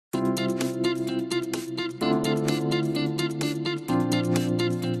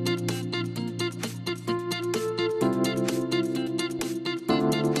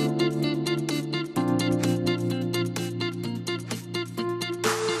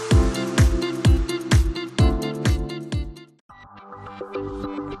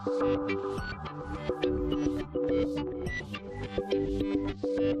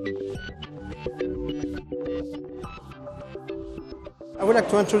would like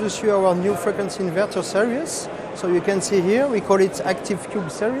to introduce you our new frequency inverter series. So you can see here, we call it Active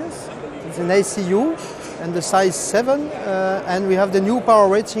Cube series. It's an ACU and the size 7, and we have the new power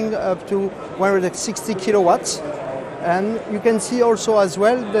rating up to 160 kilowatts. And you can see also as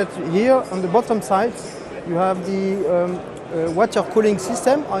well that here on the bottom side, you have the water cooling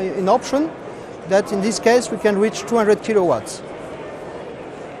system in option, that in this case we can reach 200 kilowatts.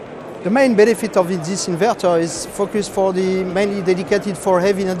 The main benefit of this inverter is focused for the mainly dedicated for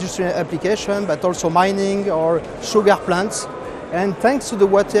heavy industrial application, but also mining or sugar plants. And thanks to the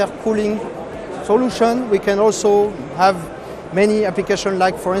water cooling solution, we can also have many applications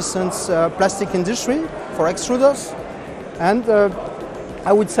like, for instance, plastic industry for extruders. And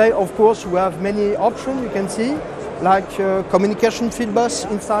I would say, of course, we have many options, you can see, like communication fieldbus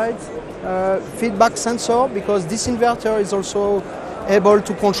inside, feedback sensor, because this inverter is also able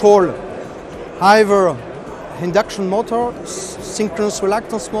to control either induction motor, synchronous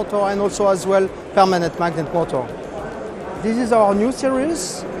reluctance motor, and also as well permanent magnet motor. This is our new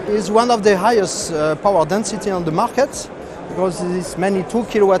series. It's one of the highest power density on the market, because it is mainly 2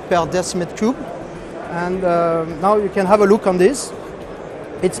 kilowatt per decimeter cube. And now you can have a look on this.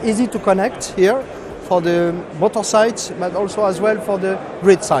 It's easy to connect here for the motor side, but also as well for the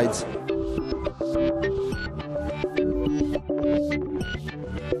grid side.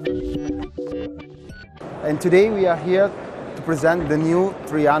 And today we are here to present the new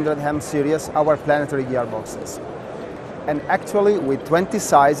 300M series, our planetary gearboxes. And actually with 20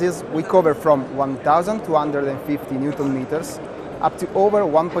 sizes, we cover from 1,250 Newton meters up to over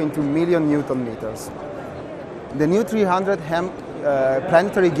 1.2 million Newton meters. The new 300M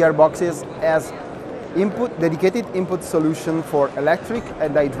planetary gearboxes has dedicated input solution for electric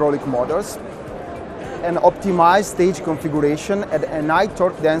and hydraulic motors, and optimized stage configuration at a high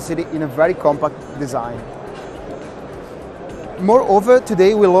torque density in a very compact design. Moreover,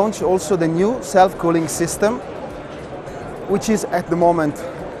 today we launch also the new self-cooling system, which is at the moment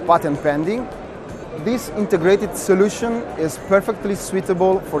patent pending. This integrated solution is perfectly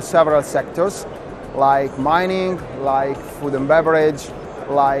suitable for several sectors, like mining, like food and beverage,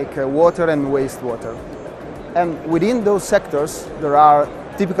 like water and wastewater. And within those sectors, there are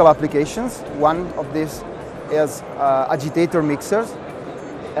typical applications. One of these is agitator mixers,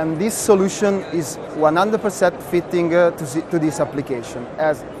 and this solution is 100% fitting to this application,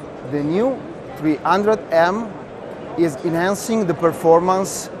 as the new 300M is enhancing the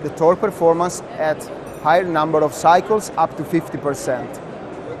performance, the torque performance at higher number of cycles, up to 50%,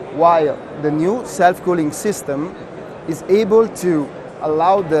 while the new self-cooling system is able to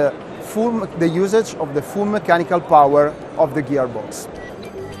allow the usage of the full mechanical power of the gearbox.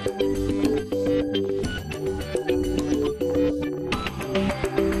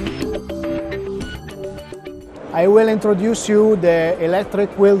 I will introduce you the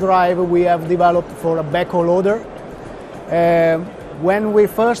electric wheel drive we have developed for a backhoe loader. When we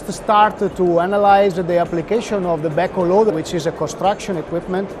first started to analyze the application of the backhoe loader, which is a construction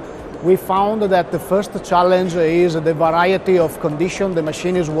equipment, we found that the first challenge is the variety of conditions the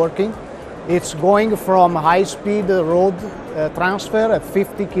machine is working. It's going from high-speed road transfer at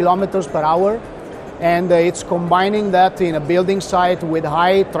 50 kilometers per hour, and it's combining that in a building site with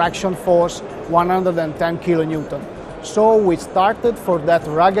high traction force, 110 kilonewton. So we started for that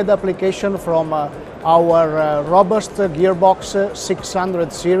rugged application from our robust gearbox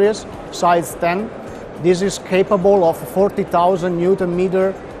 600 series, size 10. This is capable of 40,000 Newton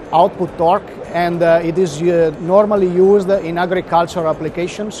meter output torque, and it is normally used in agricultural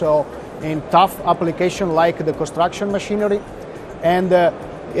applications, so in tough application like the construction machinery. And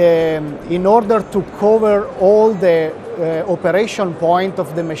in order to cover all the operation point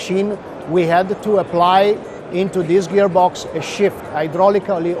of the machine, we had to apply into this gearbox a shift,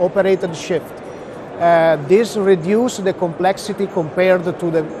 hydraulically operated shift. This reduced the complexity compared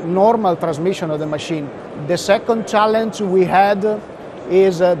to the normal transmission of the machine. The second challenge we had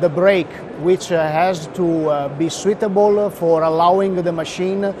is the brake, which has to be suitable for allowing the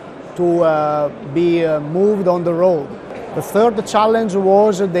machine to be moved on the road. The third challenge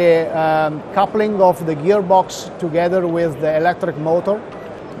was the coupling of the gearbox together with the electric motor.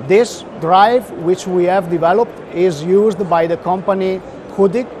 This drive, which we have developed, is used by the company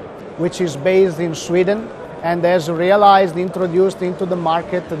Hudik, which is based in Sweden, and has introduced into the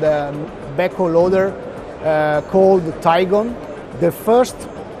market the backhoe loader called Tygon. The first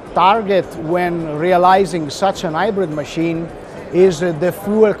target when realizing such an hybrid machine is the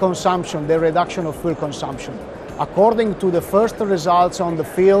fuel consumption, the reduction of fuel consumption. According to the first results on the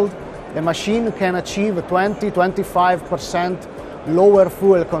field, the machine can achieve 20-25% lower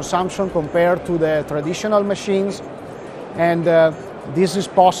fuel consumption compared to the traditional machines. And This is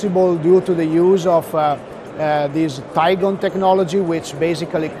possible due to the use of this Tygon technology, which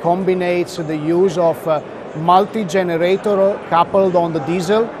basically combines the use of multi-generator coupled on the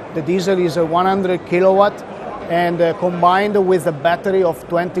diesel. The diesel is a 100 kilowatt and combined with a battery of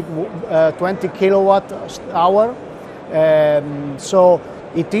 20 kilowatt hour. So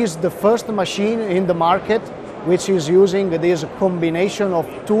it is the first machine in the market which is using this combination of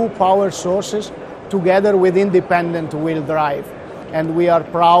two power sources together with independent wheel drive. And we are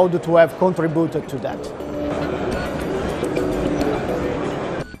proud to have contributed to that.